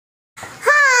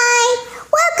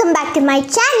welcome back to my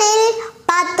channel,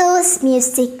 Pathu's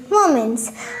Music Moments.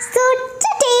 So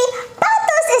today,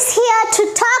 Pathu's is here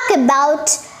to talk about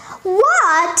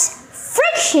what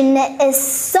friction is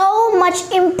so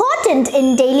much important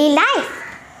in daily life.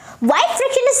 Why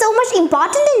friction is so much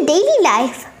important in daily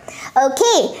life?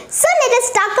 Okay, so let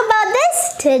us talk about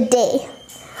this today.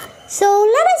 So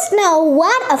let us know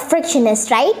what a friction is,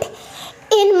 right?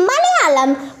 In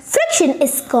Malayalam, friction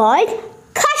is called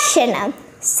Kashanam.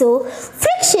 So,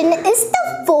 friction is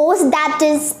the force that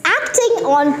is acting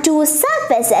on two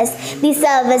surfaces, the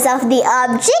surface of the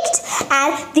object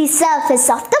and the surface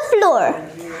of the floor.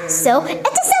 So, it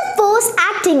is a force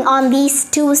acting on these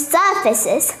two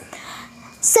surfaces.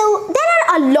 So, there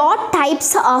are a lot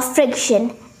types of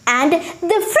friction, and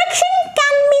the friction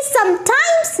can be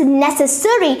sometimes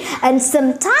necessary and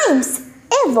sometimes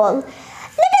evil.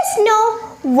 Let us know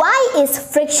why is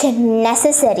friction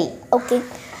necessary. Okay.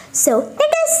 So,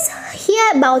 let us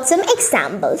hear about some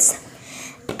examples.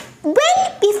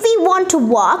 If we want to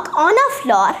walk on a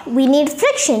floor, we need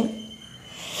friction.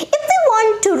 If we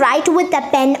want to write with a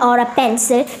pen or a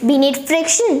pencil, we need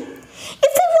friction.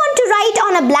 If we want to write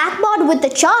on a blackboard with a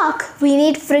chalk, we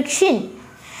need friction.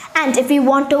 And if we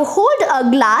want to hold a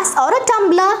glass or a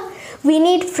tumbler, we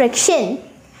need friction.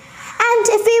 And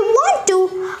if we want to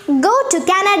go to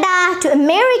Canada, to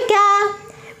America,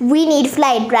 we need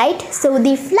flight, right? So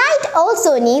the flight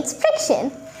also needs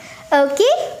friction.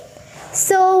 Okay?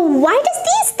 So why does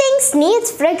these things need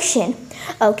friction?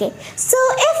 Okay. So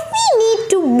if we need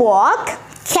to walk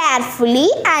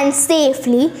carefully and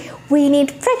safely, we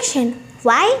need friction.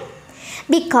 Why?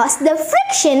 Because the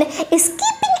friction is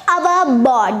keeping our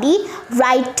body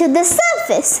right to the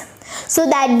surface, so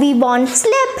that we won't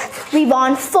slip, we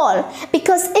won't fall,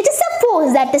 because it is a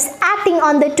force that is acting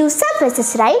on the two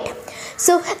surfaces, right?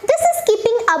 So this is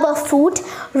keeping our foot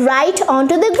right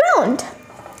onto the ground.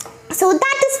 So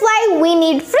that is why we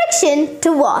need friction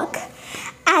to walk.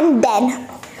 And then,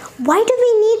 why do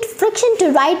we need friction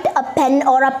to write a pen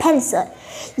or a pencil?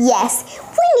 Yes,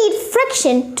 we need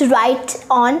friction to write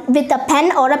on with a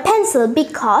pen or a pencil,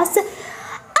 because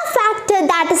a factor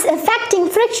that is affecting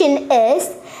friction is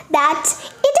that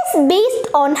it is based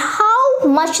on how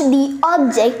much the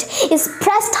object is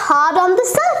pressed hard on the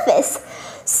surface.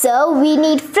 So we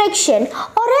need friction,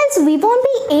 or else we won't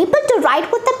be able to write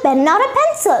with a pen or a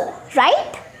pencil,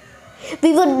 right?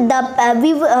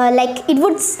 It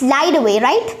would slide away,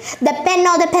 right? The pen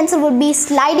or the pencil would be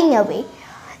sliding away,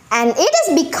 and it is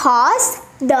because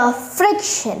the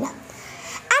friction.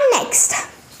 And next,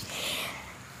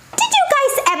 did you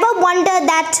guys ever wonder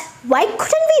that why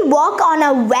couldn't we walk on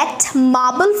a wet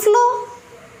marble floor?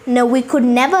 No, we could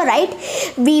never, right?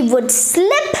 We would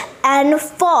slip and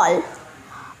fall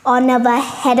on our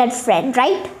headed friend,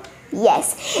 right?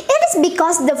 Yes, it is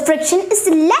because the friction is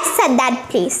less at that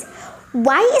place.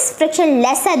 Why is friction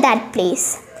less at that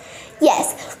place?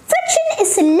 Yes, friction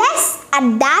is less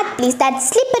at that place, that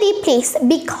slippery place,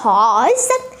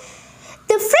 because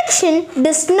the friction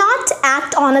does not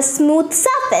act on a smooth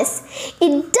surface.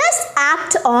 It does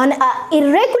act on an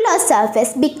irregular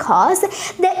surface, because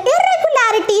the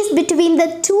irregularities between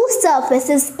the two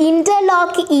surfaces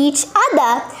interlock each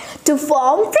other to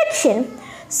form friction.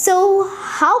 So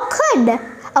how could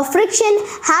a friction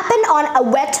happen on a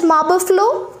wet marble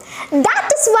floor?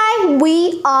 That is why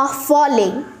we are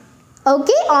falling,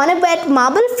 okay, on a wet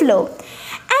marble floor.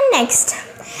 And next,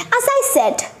 as I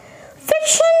said,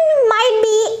 friction might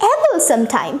be evil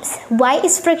sometimes. Why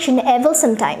is friction evil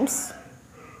sometimes?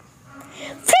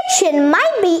 Friction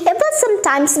might be evil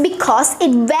sometimes because it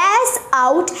wears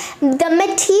out the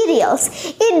materials.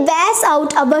 It wears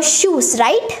out our shoes,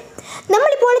 right?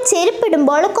 നമ്മളിപ്പോൾ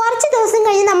ചെരുപ്പിടുമ്പോൾ കുറച്ച് ദിവസം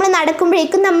കഴിഞ്ഞ് നമ്മൾ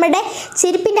നടക്കുമ്പോഴേക്കും നമ്മുടെ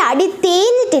ചെരുപ്പിൻ്റെ അടി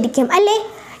തേഞ്ഞിട്ടിരിക്കും അല്ലേ?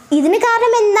 ഇതിന്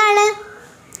കാരണം എന്താണ്?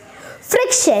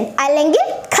 ഫ്രിക്ഷൻ അല്ലെങ്കിൽ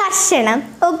ഘർഷണം.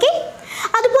 ഓക്കെ,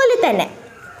 അതുപോലെ തന്നെ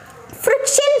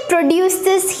friction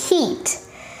produces heat.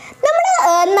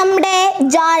 നമ്മുടെ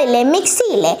ജാറിലെ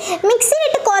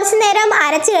മിക്സിയിലിട്ട് കുറച്ച് നേരം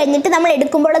അരച്ച് കഴിഞ്ഞിട്ട് നമ്മൾ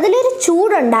എടുക്കുമ്പോൾ അതിലൊരു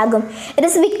ചൂടുണ്ടാകും. It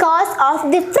is because of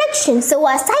the friction. So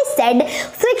as I said,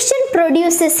 friction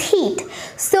produces heat.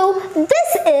 So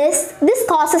this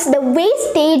causes the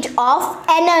wastage of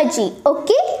energy.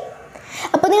 Okay?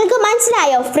 അപ്പോൾ നിങ്ങൾക്ക്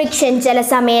മനസ്സിലായോ? ഫ്രിക്ഷൻ ചില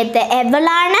സമയത്ത്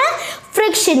എവളാണ്,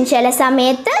 ഫ്രിക്ഷൻ ചില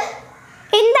സമയത്ത്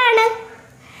എന്താണ്,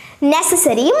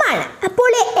 നെസസറിയുമാണ്.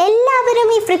 അപ്പോൾ എല്ലാവരും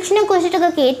ഈ ഫ്രിക്ഷനെ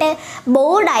കുറിച്ചിട്ടൊക്കെ കേട്ട്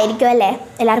ബോർഡായിരിക്കും അല്ലേ?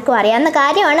 എല്ലാവർക്കും അറിയാവുന്ന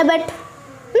കാര്യമാണ്.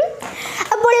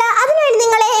 അപ്പോൾ അതിനുവേണ്ടി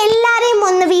നിങ്ങളെ എല്ലാവരെയും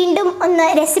വീണ്ടും ഒന്ന്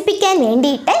രസിപ്പിക്കാൻ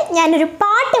വേണ്ടിയിട്ട് ഞാനൊരു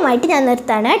പാട്ടുമായിട്ട് ഞാൻ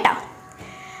നിർത്താണ് കേട്ടോ.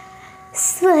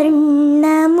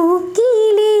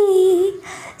 സ്വർണ്ണമുഖിലേ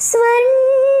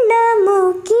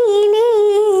സ്വർണ്ണമുഖിലേ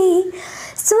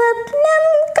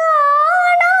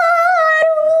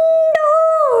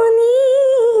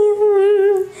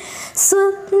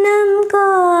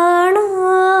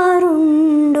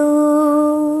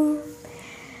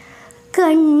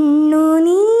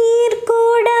കണ്ണുനീർക്കുടം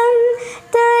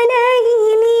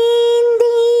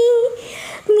തലയിലേന്തി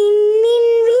മിന്നിൻ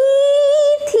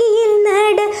വീഥിയിൽ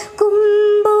നടക്കുമ്പോൾ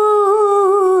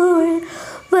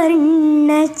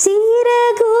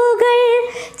വർണ്ണച്ചിറകുകൾ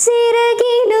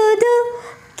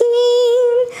ചിറകിലൊതുക്കി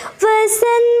വസന്തരാത്രി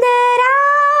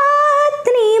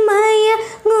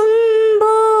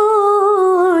മയങ്ങുമ്പോൾ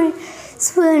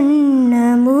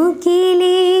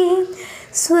സ്വർണ്ണമുകിലേ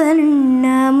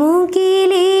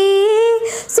സ്വർണ്ണമുകിലേ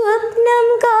സ്വപ്നം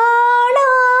കാണാറുണ്ടോ?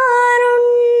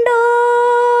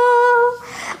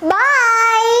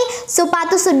 Bye! So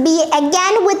Pathu should be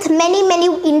again with many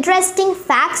interesting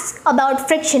facts about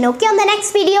friction, okay, on the next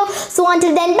video. So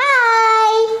until then, bye!